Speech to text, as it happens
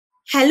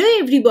Hello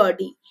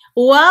everybody.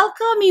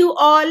 Welcome you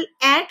all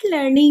at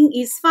Learning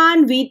is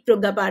Fun with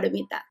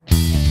Prajnaparamita.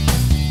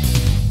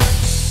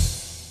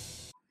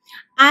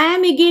 I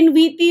am again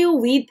with you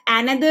with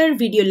another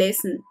video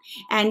lesson,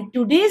 and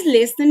today's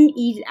lesson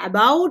is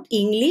about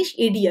English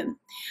idiom.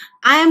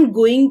 I am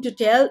going to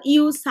tell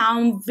you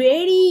some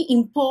very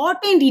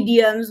important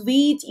idioms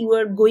which you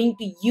are going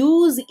to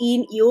use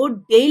in your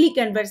daily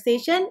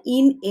conversation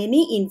in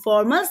any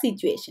informal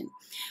situation.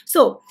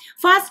 So,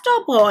 first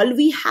of all,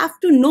 we have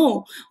to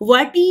know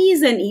what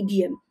is an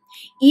idiom.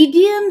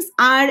 Idioms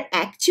are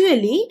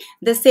actually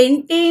the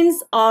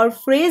sentence or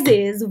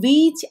phrases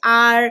which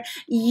are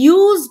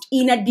used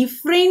in a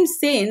different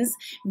sense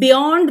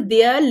beyond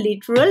their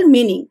literal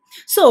meaning.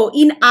 So,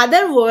 in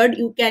other words,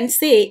 you can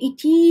say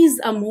it is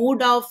a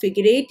mode of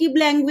figurative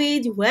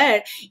language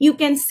where you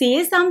can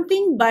say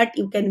something but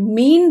you can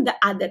mean the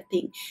other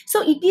thing.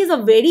 So, it is a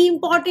very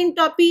important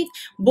topic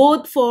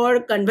both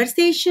for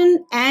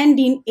conversation and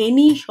in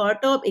any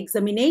sort of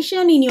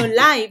examination in your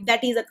life,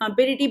 that is a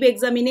competitive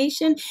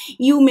examination.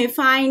 You may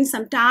find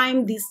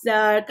sometime this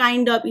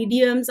kind of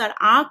idioms are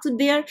asked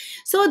there.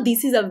 So,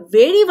 this is a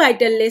very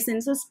vital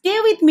lesson. So, stay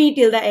with me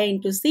till the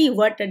end to see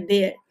what are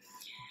there.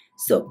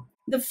 So,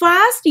 the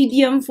first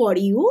idiom for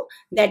you,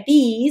 that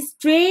is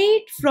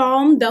straight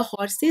from the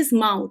horse's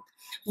mouth.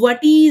 What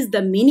is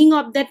the meaning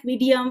of that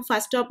idiom?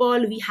 First of all,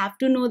 we have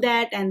to know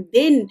that, and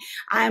then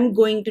I am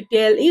going to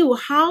tell you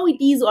how it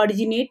is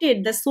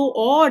originated, the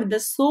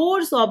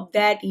source of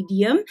that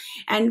idiom,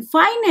 and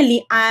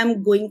finally I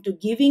am going to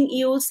giving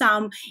you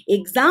some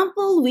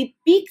example with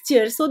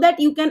pictures so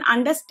that you can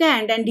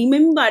understand and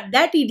remember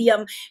that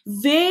idiom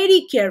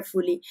very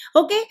carefully.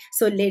 Okay,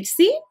 so let's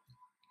see.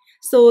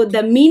 So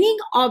the meaning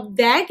of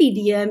that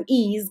idiom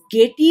is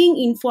getting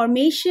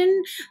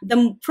information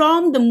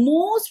from the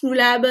most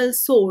reliable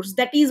source.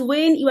 That is,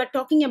 when you are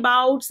talking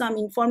about some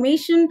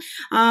information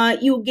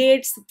you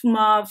get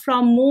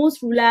from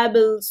most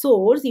reliable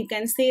source, you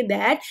can say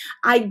that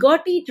I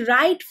got it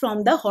right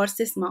from the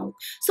horse's mouth.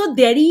 So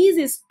there is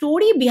a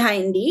story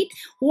behind it,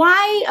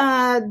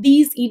 why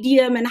this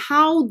idiom and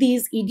how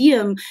this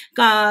idiom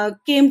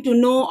came to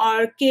know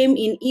or came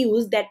in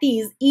use. That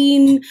is,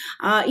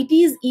 it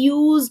is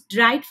used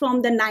right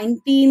from the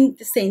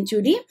 19th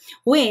century,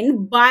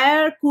 when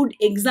buyer could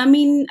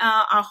examine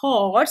a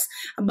horse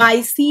by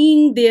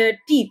seeing their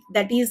teeth,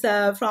 that is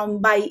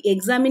by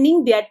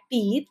examining their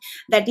teeth,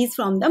 that is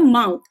from the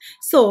mouth.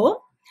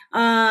 So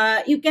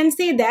you can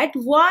say that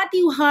what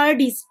you heard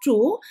is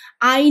true.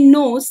 I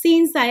know,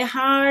 since I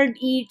heard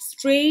it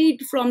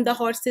straight from the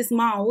horse's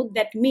mouth.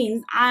 That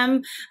means I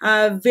am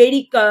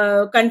very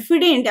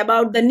confident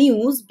about the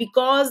news,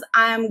 because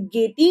I am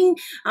getting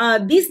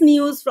this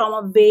news from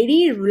a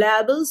very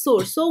reliable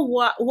source. So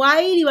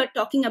while you are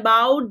talking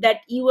about that,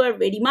 you are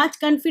very much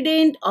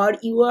confident, or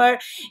you are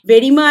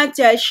very much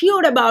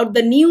sure about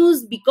the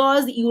news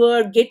because you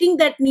are getting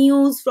that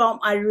news from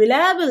a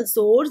reliable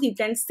source, you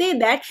can say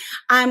that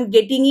I am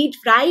getting it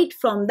right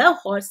from the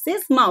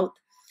horse's mouth.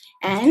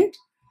 And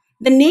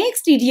the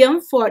next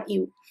idiom for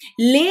you,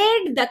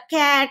 let the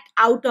cat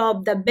out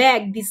of the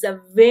bag. This is a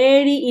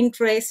very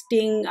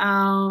interesting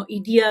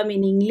idiom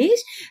in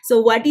English.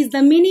 So what is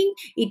the meaning?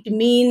 It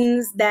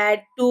means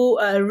that to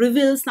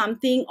reveal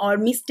something or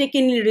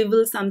mistakenly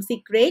reveal some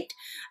secret.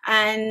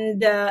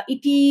 And there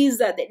is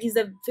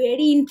a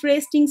very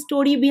interesting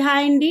story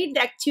behind it.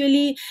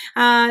 Actually,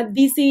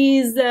 this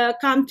is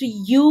come to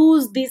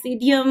use this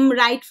idiom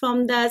right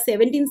from the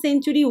 17th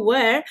century,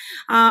 where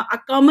a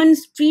common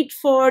street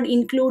fraud,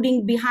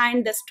 including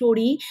behind the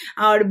story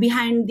or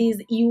behind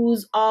this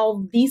use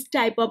of this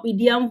type of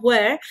idiom,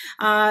 where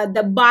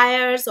the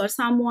buyers or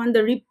someone,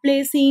 the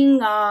replacing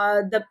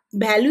the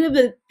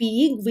valuable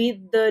pig with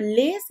the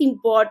less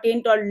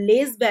important or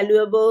less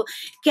valuable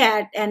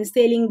cat and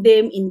selling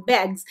them in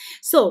bags.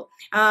 So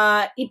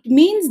it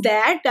means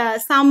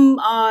that some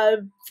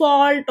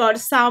fault or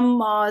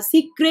some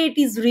secret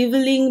is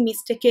revealing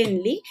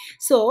mistakenly.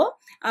 So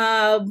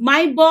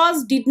my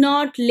boss did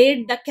not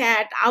let the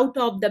cat out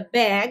of the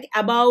bag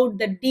about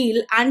the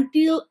deal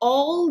until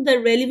all the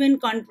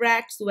relevant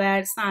contracts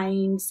were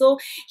signed. So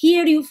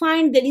here you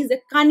find there is a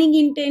cunning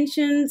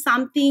intention,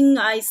 something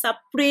I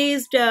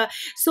suppressed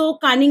so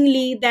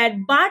cunningly that,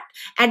 but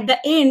at the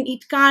end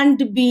it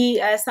can't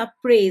be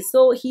suppressed.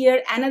 So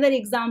here another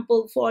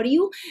example for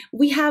you.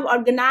 We have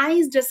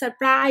organized a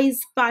surprise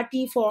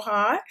party for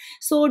her,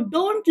 so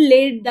don't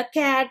let the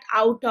cat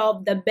out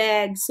of the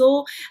bag.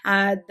 So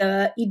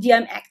the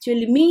idiom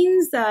actually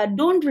means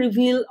don't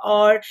reveal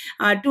or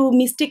to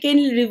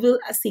mistakenly reveal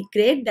a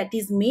secret. That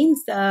is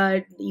means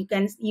you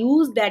can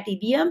use that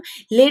idiom,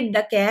 let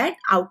the cat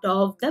out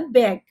of the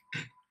bag.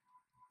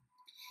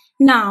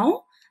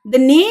 Now the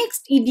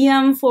next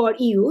idiom for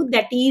you,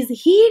 that is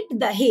hit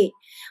the hay.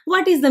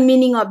 What is the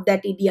meaning of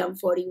that idiom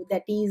for you?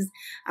 That is,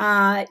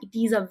 it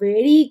is a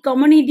very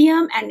common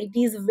idiom and it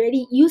is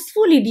very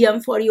useful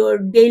idiom for your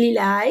daily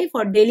life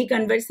or daily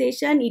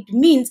conversation. It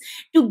means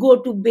to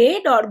go to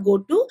bed or go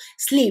to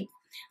sleep.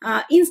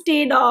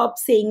 Instead of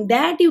saying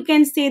that, you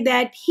can say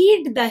that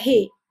hit the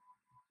hay.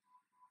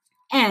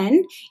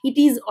 and it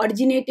is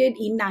originated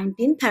in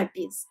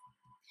 1930s.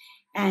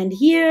 And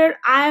here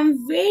I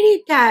am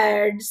very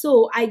tired,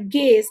 so I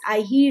guess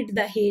I hit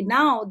the hay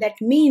now. That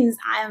means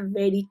I am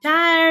very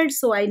tired,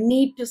 so I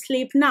need to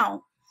sleep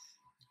now.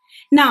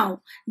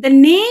 Now, the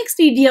next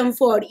idiom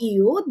for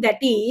you, that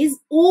is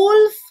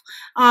wolf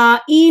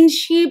in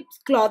sheep's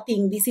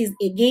clothing. This is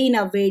again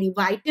a very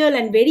vital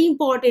and very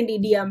important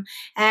idiom,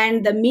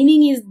 and the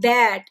meaning is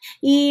that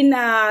in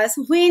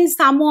when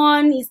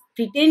someone is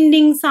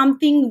pretending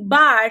something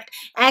but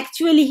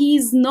actually he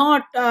is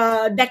not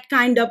that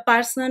kind of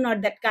person or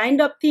that kind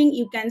of thing,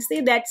 you can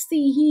say that,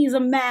 see, he is a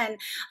man,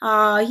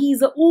 he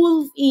is a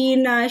wolf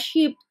in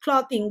sheep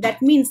clothing.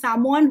 That means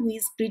someone who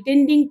is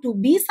pretending to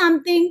be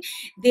something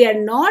they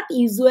are not,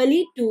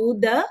 usually to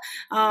the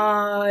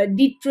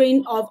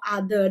detriment of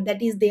other,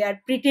 that is they are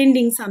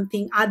pretending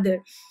something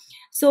other.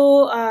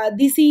 So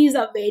this is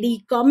a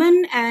very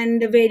common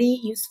and very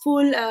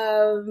useful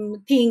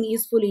thing,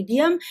 useful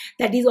idiom,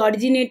 that is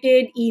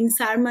originated in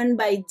sermon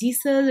by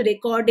Jesus,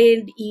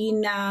 recorded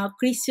in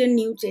Christian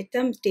New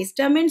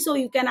Testament. So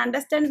you can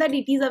understand that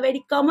it is a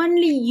very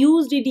commonly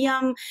used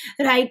idiom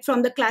right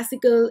from the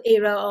classical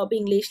era of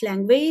English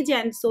language.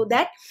 And so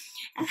that,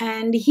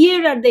 and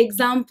here are the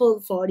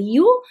example for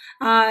you.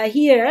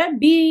 Here,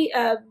 be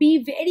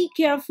very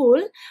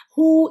careful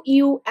who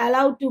you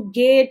allow to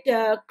get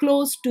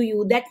close to you.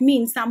 That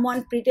means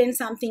someone pretends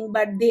something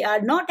but they are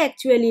not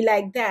actually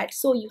like that,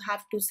 so you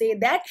have to say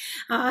that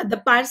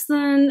the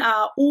person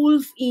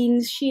wolf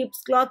in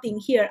sheep's clothing.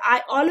 Here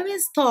I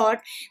always thought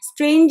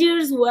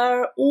strangers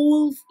were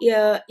wolf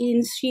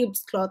in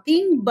sheep's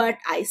clothing, but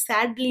I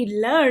sadly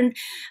learned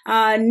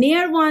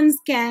near ones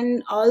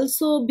can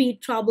also be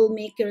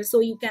troublemakers. So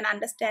you can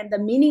understand the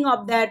meaning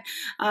of that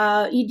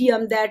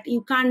idiom, that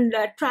you can't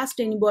trust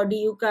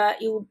anybody.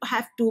 You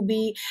have to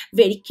be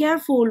very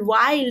careful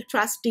while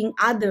trusting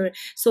other.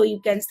 So you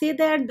can say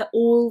that the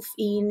wolf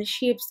in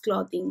sheep's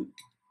clothing.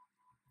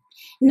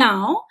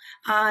 Now,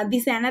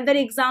 this another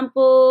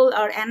example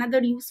or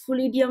another useful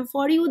idiom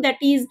for you, that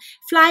is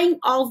flying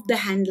off the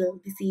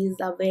handle. This is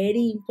a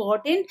very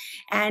important.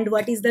 And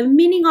what is the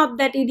meaning of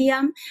that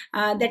idiom?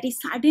 That is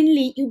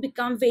suddenly you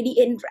become very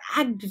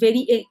enraged,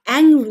 very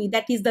angry.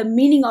 That is the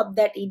meaning of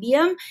that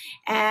idiom.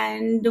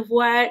 And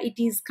where it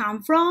is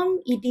come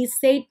from, it is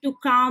said to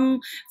come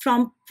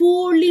from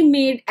poorly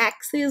made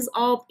axes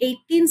of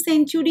 18th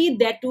century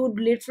that would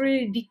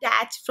literally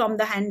detach from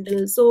the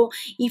handle. So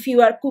if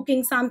you are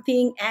cooking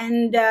something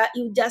and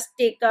you just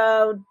take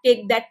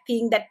that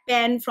thing, that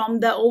pan from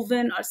the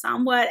oven or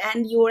somewhere,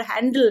 and your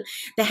handle,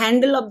 the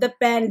handle of the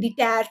pan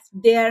detached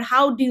there,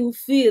 how do you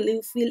feel?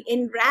 You feel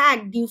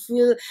enraged, you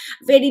feel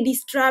very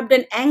disturbed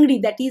and angry.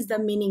 That is the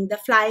meaning, the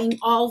flying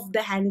off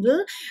the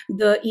handle.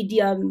 The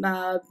idiom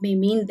may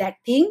mean that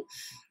thing.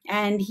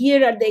 And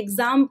here are the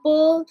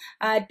example,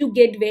 to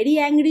get very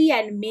angry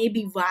and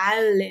maybe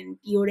violent.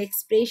 Your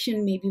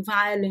expression may be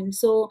violent.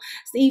 So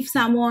if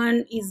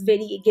someone is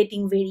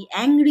getting very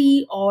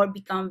angry or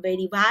become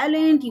very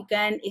violent, you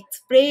can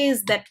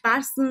express that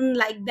person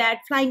like that,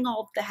 flying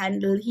off the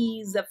handle.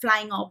 He is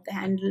flying off the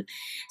handle.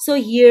 So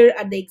here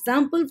are the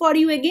example for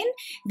you again.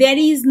 There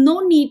is no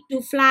need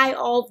to fly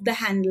off the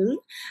handle.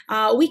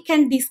 We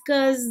can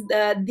discuss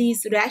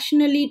this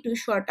rationally to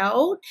sort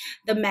out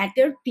the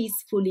matter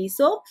peacefully.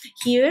 So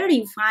here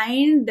you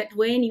find that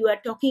when you are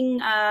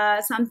talking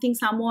something,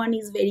 someone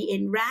is very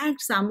enraged,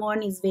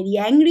 someone is very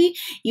angry,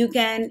 you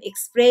can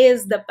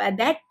express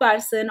that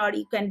person, or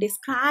you can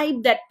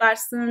describe that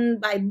person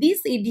by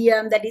this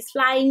idiom, that is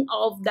flying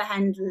off the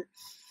handle.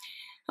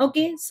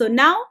 Okay, so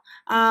now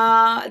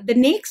the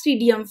next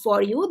idiom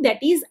for you,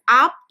 that is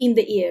up in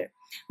the air.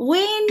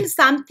 When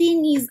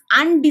something is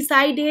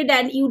undecided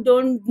and you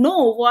don't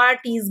know what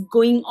is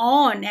going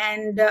on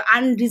and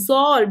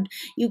unresolved,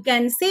 you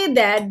can say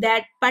that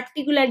that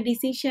particular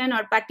decision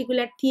or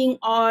particular thing,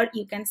 or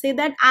you can say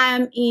that I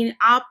am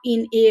up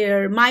in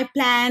air, my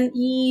plan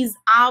is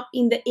up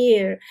in the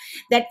air.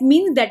 That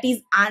means that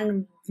is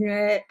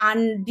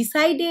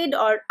undecided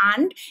or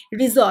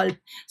unresolved.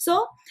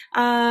 So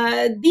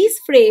this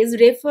phrase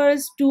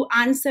refers to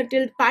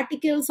unsettled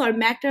particles or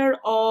matter,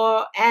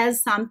 or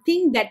as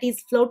something that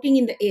is floating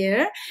in the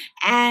air,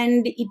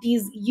 and it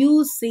is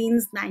used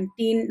since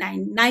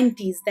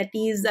 1990s, that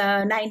is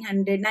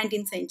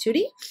 19th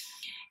century.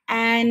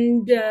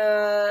 And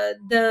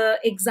the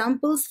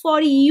examples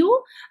for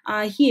you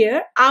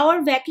here,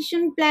 our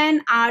vacation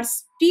plan are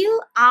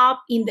still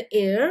up in the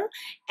air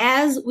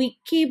as we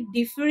keep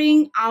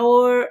differing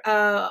our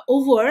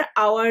over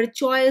our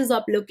choice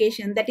of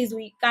location. That is,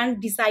 we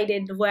can't decide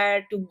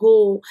where to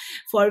go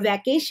for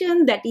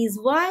vacation. That is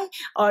why,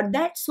 or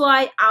that's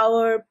why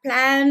our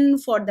plan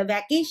for the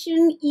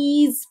vacation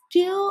is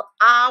still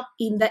up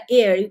in the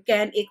air. You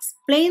can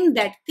explain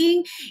that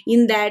thing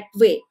in that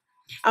way,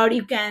 or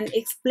you can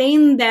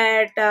explain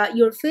that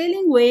you're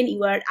feeling when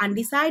you are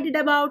undecided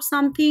about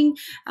something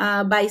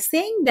by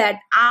saying that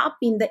up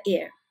in the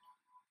air.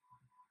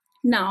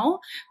 Now,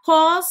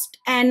 cost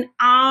and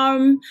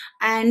arm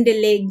and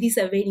leg, these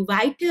are very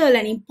vital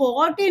and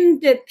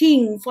important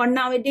thing for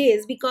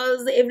nowadays,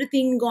 because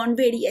everything gone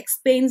very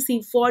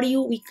expensive for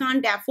you. We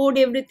can't afford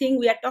everything.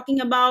 We are talking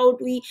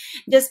about, we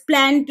just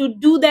plan to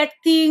do that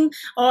thing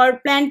or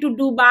plan to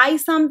do buy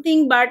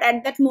something, but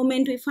at that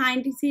moment we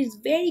find this is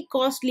very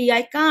costly,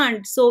 I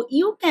can't. So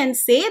you can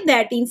say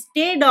that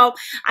instead of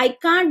I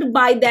can't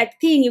buy that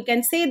thing, you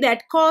can say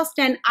that cost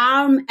and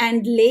arm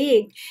and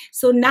leg.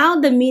 So now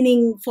the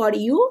meaning for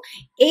you,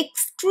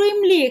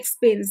 extremely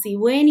expensive.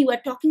 When you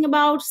are talking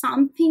about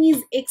something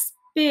is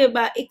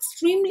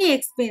extremely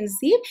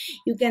expensive,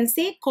 you can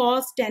say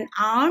cost an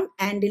arm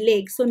and a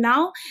leg. So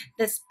now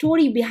the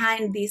story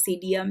behind this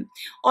idiom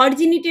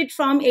originated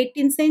from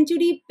 18th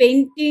century.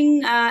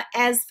 Painting,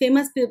 as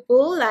famous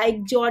people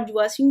like George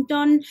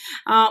Washington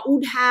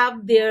would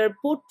have their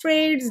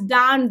portraits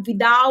done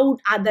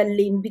without other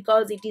limbs,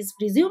 because it is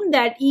presumed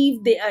that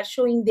if they are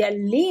showing their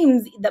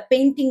limbs, the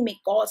painting may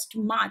cost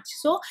much.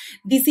 So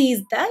this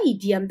is the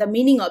idiom, the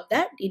meaning of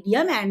that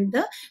idiom and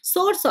the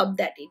source of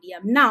that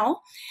idiom.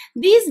 Now,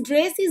 this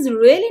dress is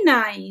really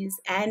nice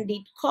and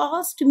it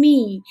cost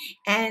me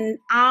an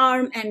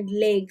arm and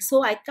leg,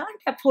 so I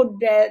can't afford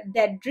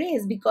that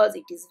dress because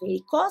it is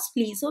very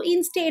costly. So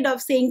instead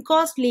of saying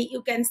costly,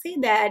 you can say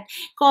that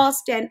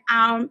cost an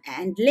arm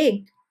and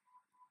leg.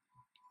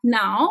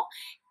 Now,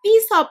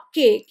 piece of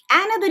cake,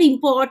 another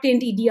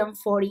important idiom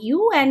for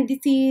you, and this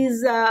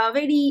is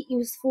very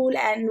useful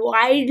and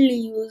widely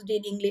used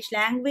in English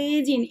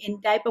language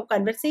in type of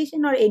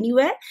conversation or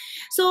anywhere.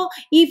 So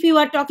if you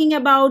are talking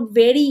about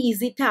very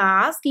easy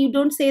task, you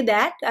don't say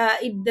that.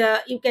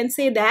 You can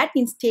say that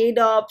instead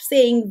of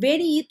saying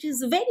very, it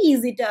is very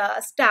easy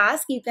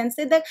task. You can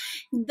say that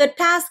the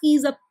task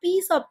is a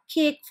piece of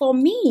cake for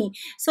me.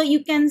 So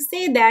you can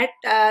say that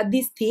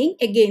this thing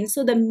again.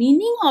 So the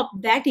meaning of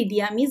that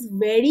idiom is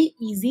very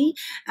easy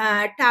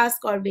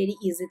task or very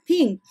easy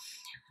thing.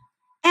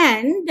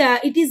 And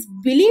it is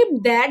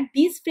believed that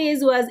this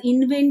phrase was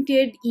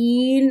invented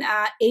in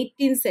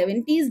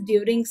 1870s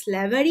during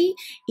slavery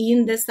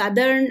in the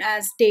southern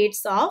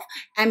states of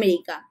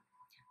America.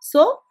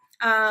 So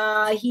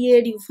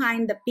here you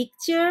find the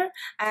picture,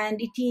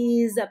 and it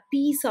is a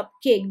piece of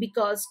cake,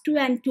 because 2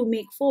 and 2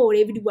 make 4.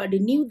 Everybody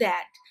knew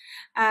that.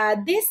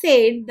 They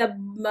said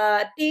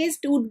the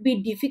taste would be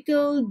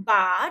difficult,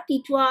 but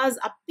it was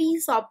a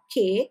piece of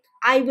cake.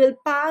 I will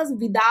pass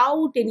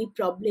without any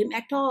problem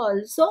at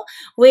all. So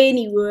when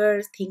you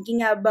were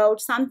thinking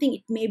about something,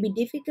 it may be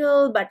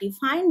difficult, but you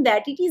find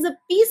that it is a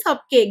piece of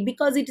cake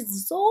because it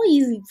is so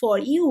easy for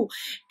you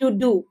to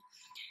do.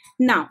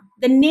 Now,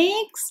 the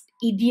next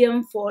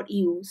idiom for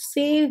you,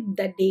 save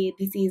the day.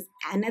 This is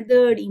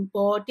another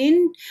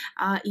important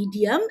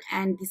idiom,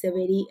 and this is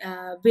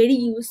a very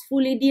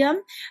useful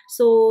idiom.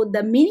 So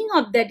the meaning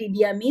of that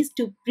idiom is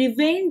to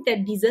prevent a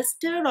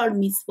disaster or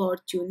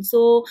misfortune.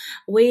 So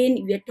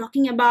when we are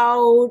talking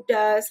about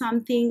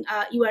something,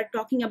 you are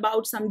talking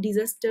about some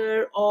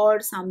disaster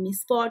or some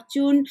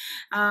misfortune,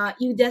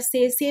 you just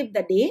say save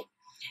the day.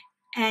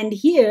 And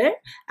here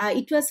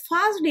it was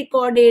first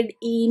recorded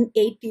in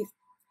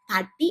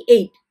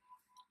 1838.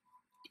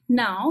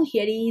 Now,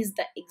 here is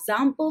the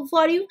example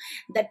for you.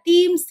 The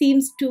team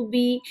seems to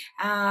be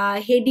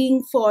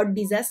heading for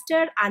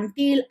disaster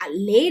until a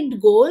late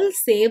goal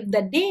saved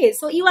the day.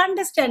 So you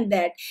understand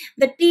that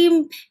the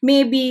team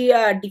may be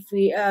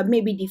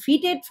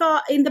defeated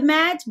in the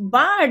match,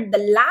 but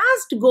the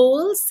last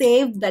goal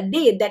saved the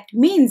day. That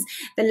means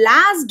the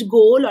last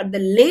goal or the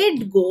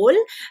late goal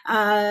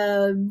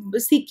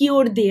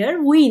secured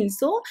their win.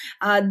 So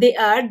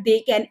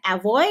they can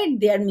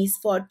avoid their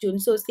misfortune.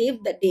 So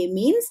save the day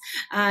means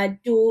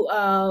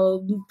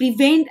to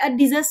prevent a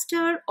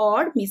disaster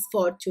or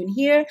misfortune.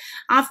 Here,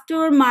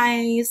 after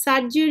my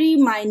surgery,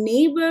 my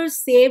neighbor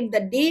saved the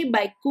day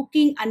by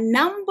cooking a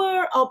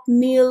number of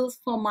meals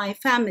for my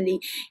family.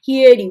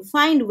 Here you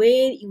find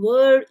when you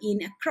were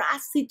in a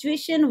crash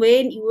situation,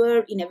 when you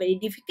were in a very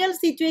difficult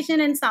situation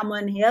and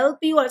someone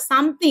helped you or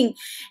something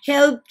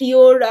helped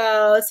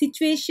your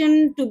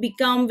situation to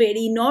become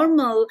very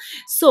normal.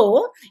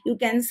 So you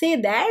can say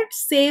that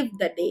save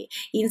the day.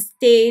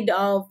 Instead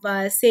of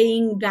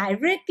saying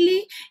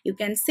directly, you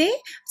can say,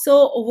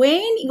 so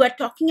when you are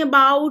talking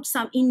about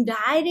some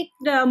indirect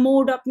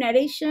mode of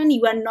narration,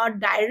 you are not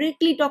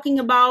directly talking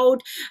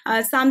about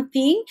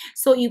something,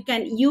 so you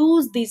can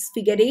use this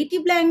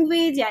figurative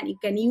language and you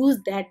can use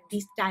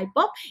this type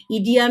of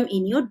idiom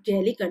in your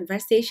daily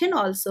conversation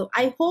also.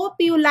 I hope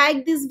you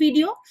like this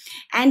video.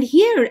 And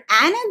here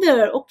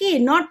another, okay,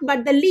 not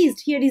but the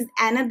least, here is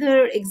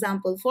another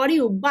example for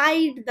you.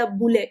 Bite the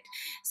bullet.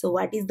 So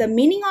what is the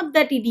meaning of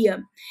that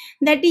idiom?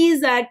 That is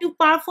to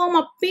perform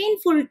a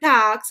painful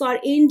task or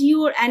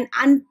endure an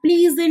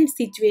unpleasant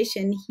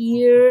situation.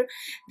 Here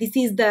this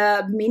is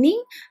the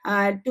meaning.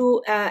 An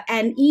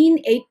in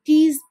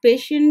 80s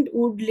patient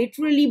would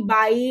literally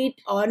bite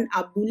on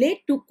a bullet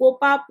to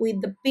cope up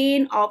with the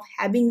pain of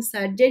having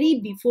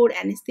surgery before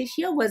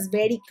anesthesia was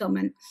very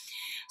common.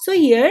 So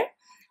here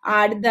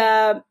are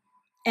the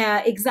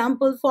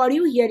example for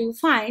you. Here you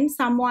find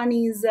someone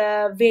is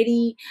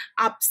very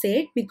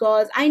upset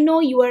because I know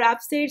you are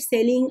upset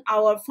selling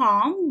our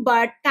farm,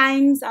 but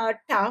times are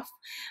tough.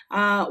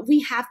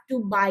 We have to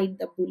bite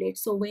the bullet.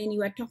 So when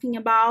you are talking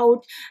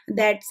about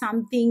that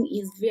something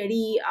is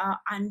very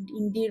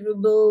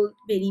unendurable,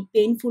 very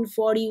painful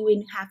for you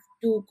and have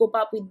to cope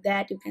up with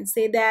that, you can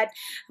say that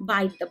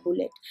bite the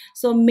bullet.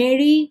 So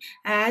Mary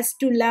has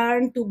to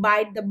learn to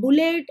bite the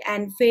bullet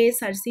and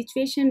face her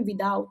situation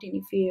without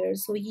any fear.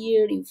 So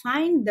here you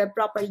find the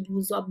proper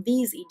use of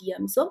these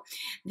idioms. So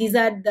these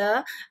are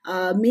the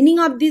meaning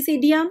of this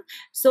idiom.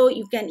 So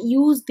you can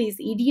use this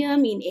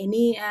idiom in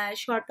any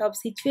sort of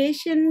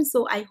situation.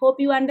 So I hope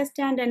you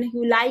understand and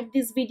you like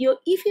this video.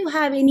 If you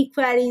have any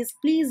queries,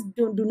 please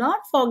do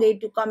not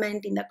forget to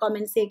comment in the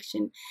comment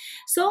section.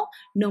 So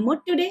no more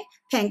today.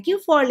 Thank you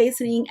for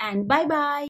listening and bye bye.